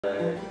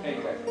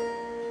Anyway.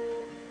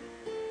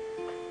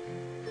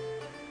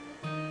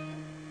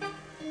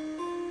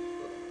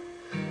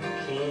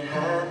 Can't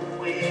hide the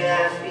way I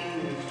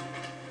feel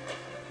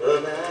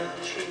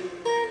about you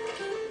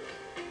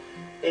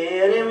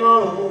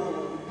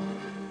anymore,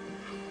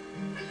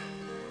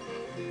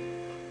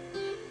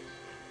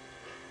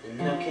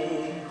 and I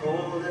can't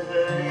hold the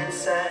hurt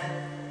inside,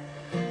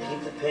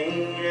 keep the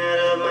pain out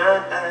of my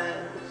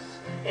eyes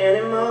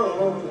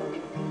anymore.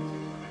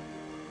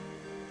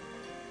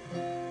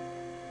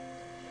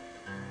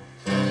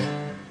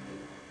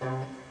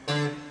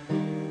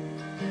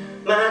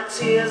 My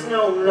tears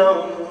no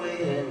longer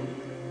win.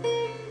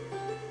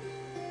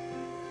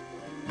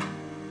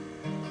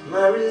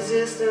 My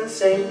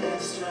resistance ain't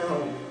that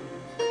strong.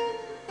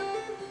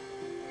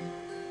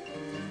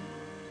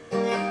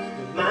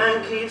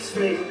 Mine keeps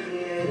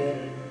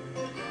recreating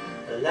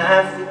a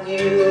life with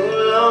you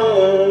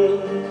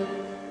alone,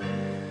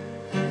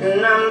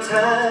 and I'm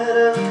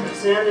tired of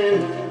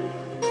pretending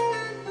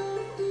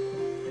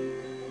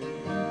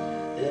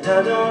that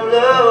I don't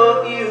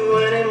love you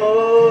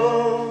anymore.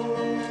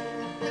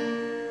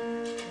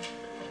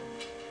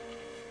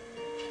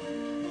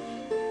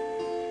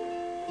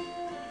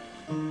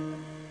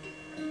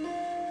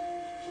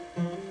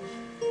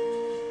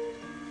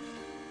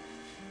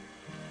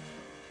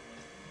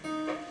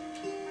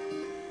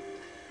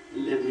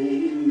 Let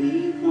me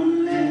make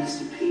one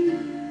last appeal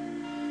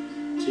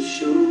to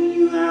show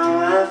you how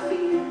I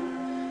feel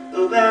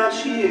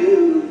about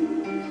you.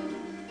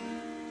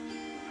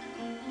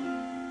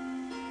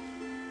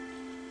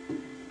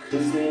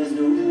 'Cause there's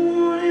no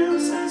one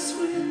else, I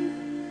swear,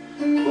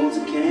 holds a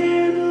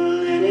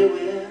candle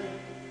anywhere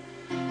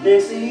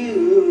next to you.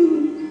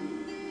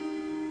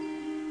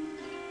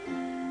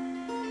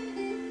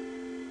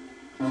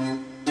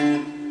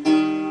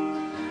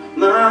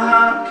 My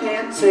heart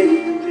can't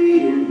take the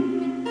beating,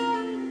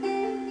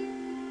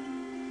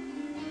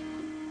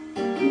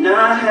 and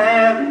I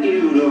have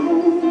you to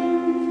hold.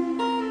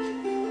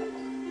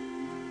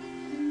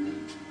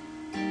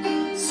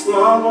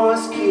 Small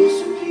voice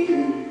keeps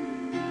repeating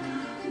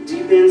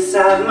deep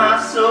inside my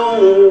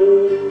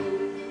soul,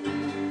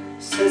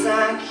 says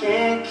I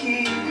can't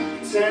keep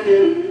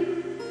pretending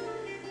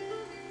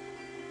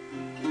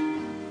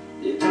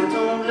that I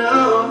don't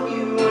love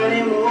you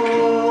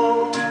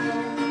anymore.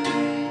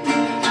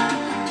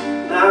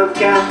 I've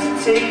got to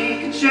take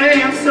a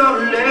chance or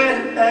let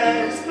it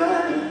pass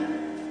by.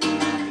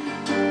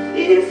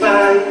 If I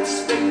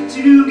expect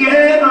to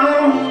get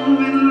on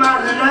with my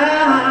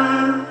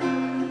life,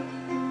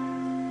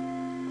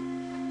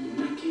 and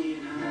I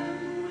can't hide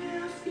the way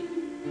I feel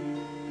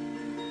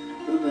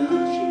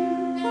about you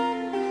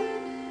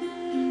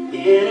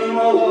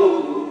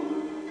anymore.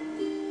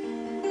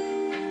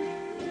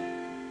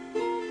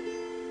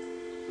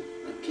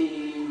 I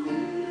can't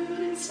hold it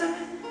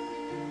inside,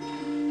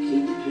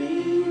 keep the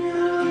pain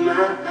out of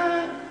my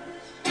eyes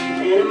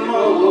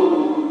anymore.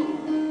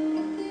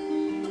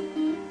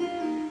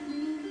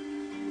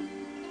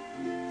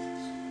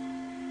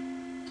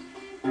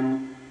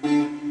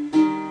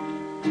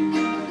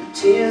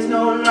 Tears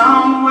no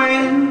longer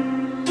win.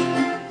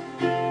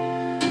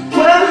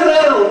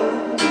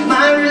 Whoa,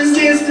 my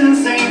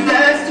resistance ain't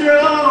that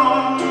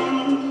strong.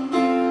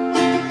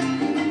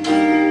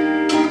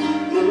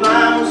 My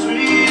mind was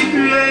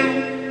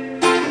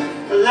recreate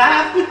a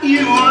life with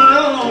you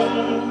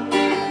alone,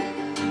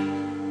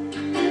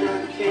 and I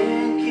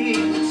can't keep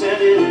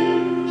pretending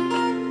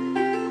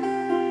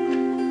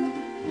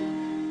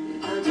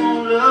that I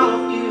don't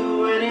love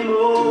you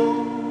anymore.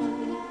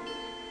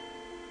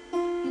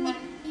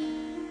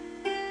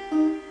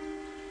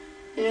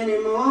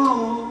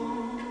 Anymore.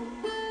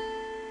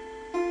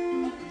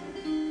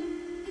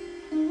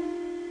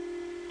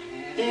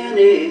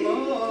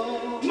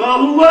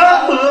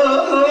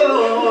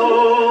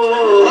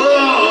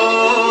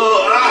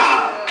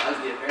 That's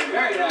good.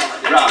 Very nice.